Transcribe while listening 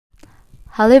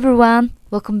Hello everyone,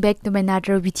 welcome back to my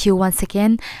another video once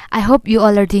again. I hope you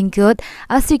all are doing good.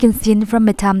 As you can see from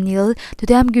my thumbnail,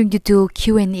 today I'm going to do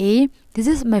Q&A. This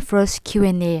is my first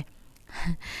Q&A.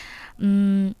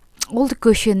 All the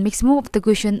question, maximum of the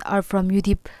question are from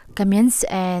YouTube comments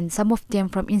and some of them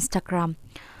from Instagram.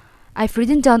 I've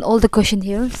written down all the question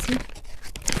here.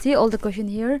 See all the question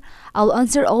here. I'll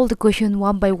answer all the question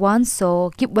one by one,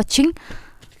 so keep watching.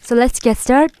 So let's get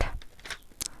started.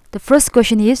 The first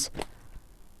question is,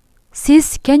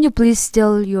 sis, can you please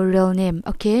tell your real name?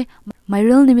 Okay, my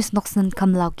real name is Noxnan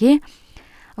Kamla.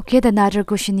 Okay, the another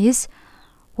question is,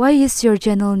 why is your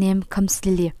channel name Comes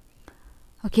Lily?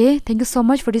 Okay, thank you so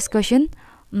much for this question.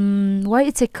 Why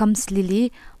it's a Comes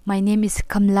Lily? My name is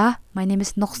Kamla. My name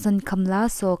is Noxnan Kamla.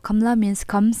 So Kamla means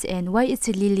comes, and why it's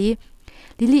a Lily?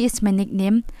 Lily is my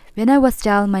nickname. When I was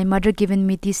child, my mother given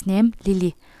me this name,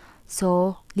 Lily.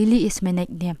 So Lily is my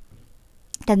nickname.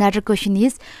 The another question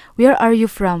is, where are you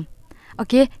from?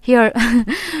 Okay, here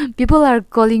people are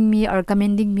calling me or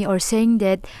commenting me or saying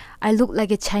that I look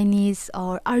like a Chinese,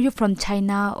 or are you from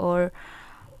China, or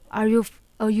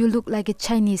you look like a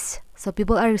Chinese. So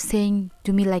people are saying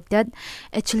to me like that.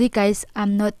 Actually guys,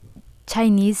 I'm not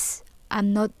Chinese,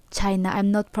 I'm not China,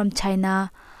 I'm not from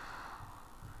China.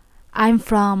 I'm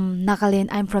from Nagaland,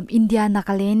 I'm from India,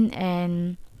 Nagaland,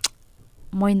 and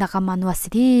Moy Nakamanwa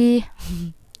City.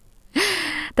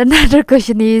 The another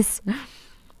question is,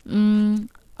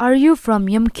 are you from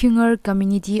Yamkyungar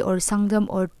community or Sangdam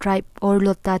or tribe or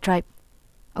Lota tribe?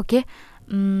 Okay,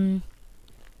 I'm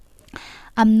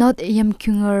not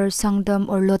Yamkyungar, Sangdam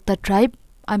or Lota tribe.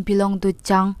 I belong to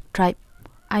Jang tribe.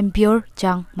 I'm pure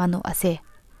Jang Manu Ase.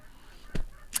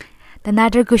 The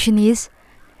another question is,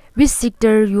 which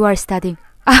sector you are studying?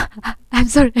 I'm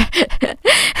sorry.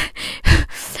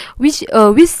 which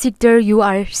sector you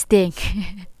are staying?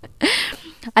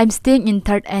 I'm staying in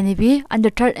 3rd NEB. Under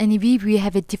 3rd NEB, we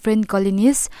have a different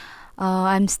colonies.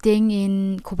 I'm staying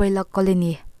in Kubailak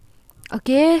colony.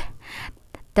 Okay.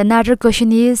 The another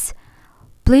question is,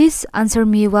 please answer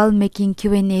me while making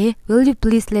Q&A. Will you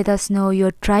please let us know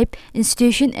your tribe,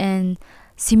 institution, and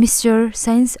semester,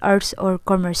 science, arts, or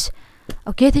commerce?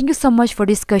 Okay, thank you so much for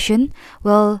this question.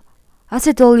 Well, as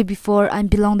I told you before, I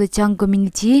belong to Jang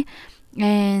community,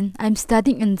 and I'm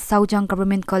studying in South Jang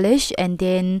Government College, and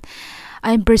then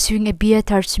I'm pursuing a BA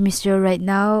 3rd semester right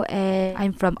now, and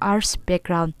I'm from arts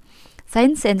background.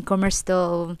 Science and commerce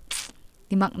though,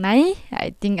 dimaknay,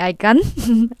 I think I can.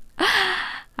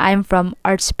 I'm from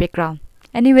arts background.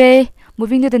 Anyway,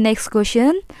 moving to the next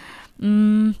question.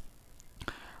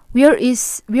 Where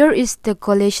is the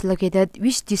college located?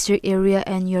 Which district area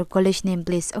and your college name,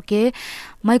 please? Okay,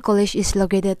 my college is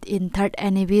located in 3rd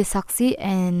NEB Saksi,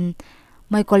 and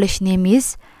my college name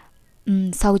is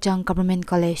South Jang Government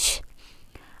College.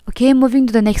 Okay, moving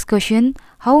to the next question.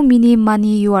 How many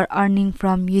money you are earning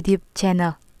from YouTube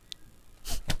channel?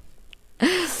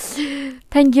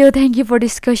 Thank you for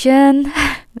this question.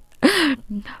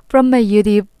 From my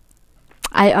YouTube,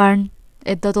 I earn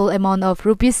a total amount of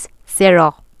rupees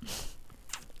 0.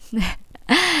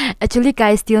 Actually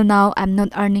guys, till now I'm not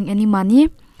earning any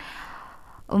money.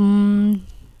 Thank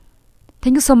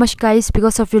you so much guys,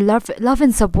 because of your love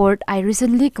and support. I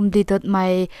recently completed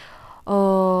my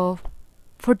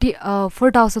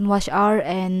 4,000 watch hour,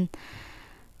 and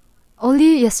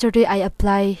only yesterday I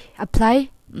apply,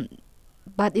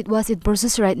 but it was in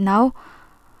process right now.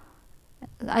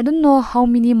 I don't know how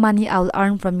many money I'll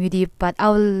earn from YouTube, but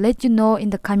I'll let you know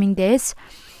in the coming days.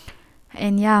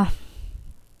 And yeah,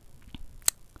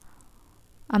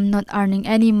 I'm not earning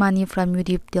any money from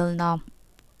YouTube till now.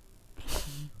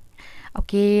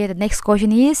 Okay, the next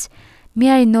question is,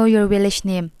 may I know your village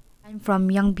name? I'm from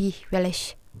Yangbi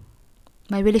village.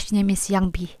 My village name is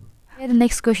Yangbi. Okay, the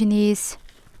next question is,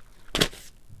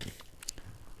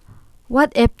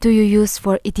 what app do you use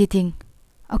for editing?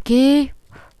 Okay,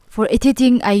 for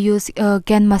editing I use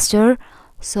QnA.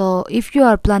 So if you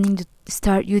are planning to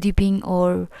start YouTubing,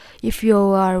 or if you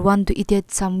want to edit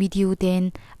some video,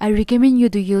 then I recommend you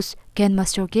to use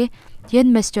QnA. Okay,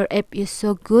 QnA app is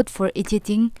so good for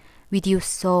editing videos,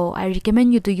 so I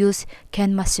recommend you to use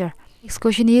QnA. Next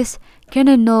question is, can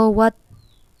I know what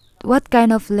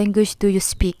kind of language do you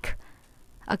speak?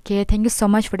 Okay, thank you so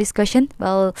much for this question.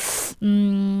 Well,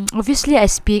 obviously I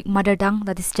speak mother tongue,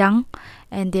 that is Jang,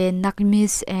 and then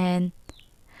Nakmis, and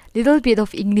little bit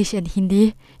of English and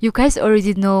Hindi. You guys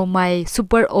already know my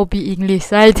super OB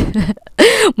English, right?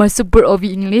 My super OB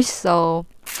English. So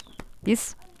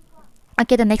this.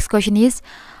 Okay, the next question is,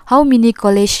 how many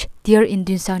college there in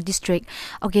Dunsang district?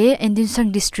 Okay, in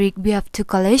Dunsang district we have 2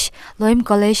 college, Loim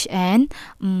College and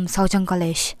Saujang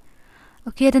College.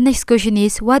 Okay, the next question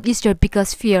is, what is your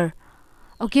biggest fear?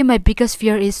 Okay, my biggest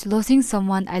fear is losing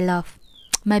someone I love.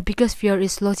 My biggest fear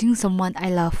is losing someone I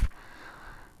love.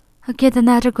 Okay, the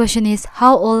another question is,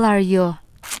 how old are you?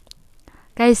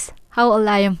 Guys, how old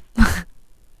I am?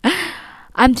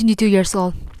 I'm 22 years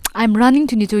old. I'm running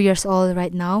 22 years old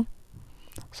right now.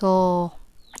 So,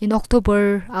 in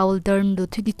October, I will turn to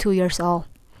 22 years old.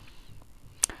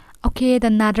 Okay, the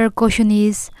another question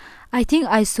is, I think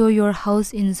I saw your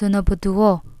house in Zona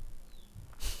Boduo.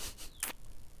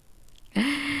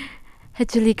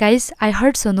 Actually, guys, I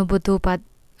heard Sonobudu, but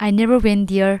I never went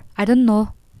there. I don't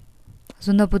know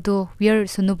Sonobudu, where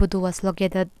Sonobudu was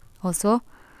located also.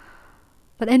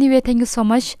 But anyway, thank you so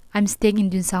much. I'm staying in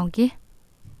Dunsan, okay?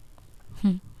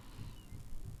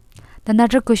 The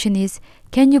another question is,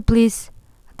 can you please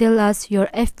tell us your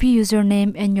FB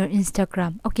username and your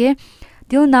Instagram? Okay,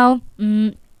 till now,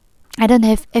 I don't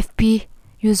have FB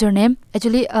username.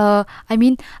 Actually, I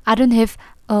mean, I don't have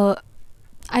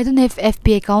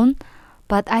FB account,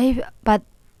 but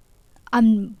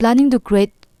I'm planning to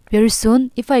create very soon.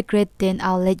 If I create, then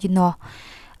I'll let you know.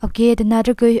 Okay, the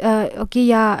another okay,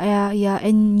 yeah,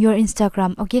 and your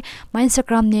Instagram. Okay, my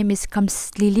Instagram name is Comes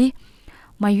Lily.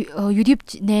 My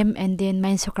YouTube name and then my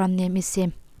Instagram name is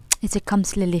same. It's a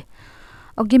Comes Lily.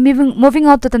 Okay, moving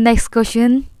on to the next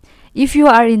question. If you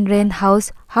are in rent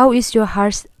house, how is your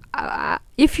house?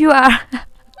 If you are,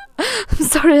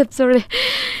 I'm sorry.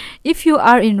 If you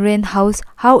are in rent house,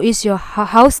 how is your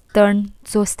house turn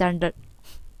so standard?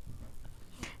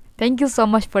 Thank you so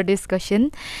much for this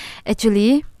question.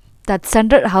 Actually, that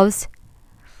standard house,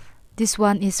 this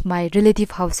one is my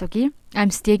relative house. Okay,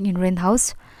 I'm staying in rent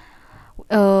house.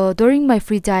 During my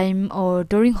free time or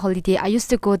during holiday, I used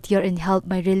to go there and help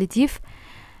my relative.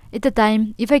 At the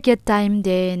time, if I get time,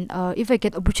 then if I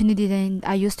get opportunity, then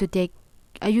I used to take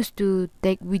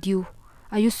video.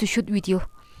 I used to shoot video.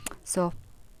 So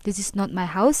this is not my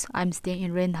house. I'm staying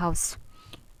in rent house.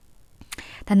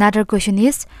 Another question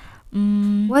is,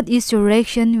 what is your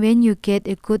reaction when you get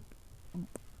a good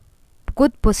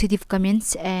positive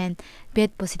comments and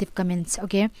bad positive comments?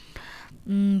 Okay,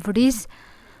 for this,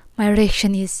 my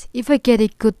reaction is, if I get a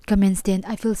good comments, then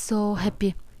I feel so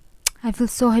happy. I feel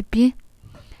so happy.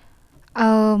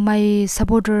 My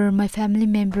supporter, my family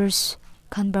members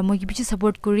kan barmoki bichu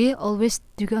support kuri always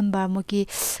dugan barmoki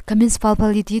comments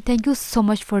palpality. Thank you so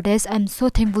much for this. I'm so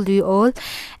thankful to you all,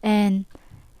 and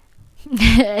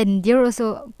and there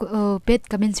also bad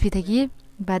comments with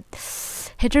but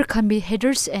haters can be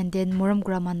haters and then moram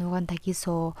gramanugan taki.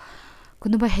 So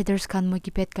kunuba haters kan mo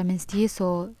ki bad comments di.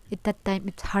 So at that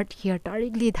time it's hard here,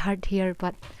 directly it hard here,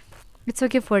 but it's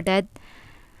okay for that.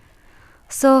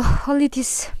 So all it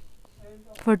is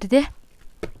for today.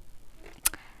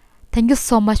 Thank you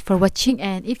so much for watching,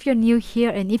 and if you're new here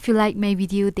and if you like my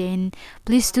video, then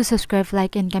please do subscribe,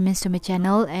 like and comments to my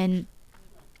channel, and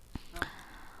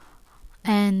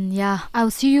yeah,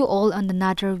 I'll see you all on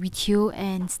another video,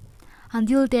 and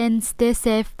until then, stay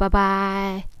safe. Bye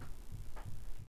bye.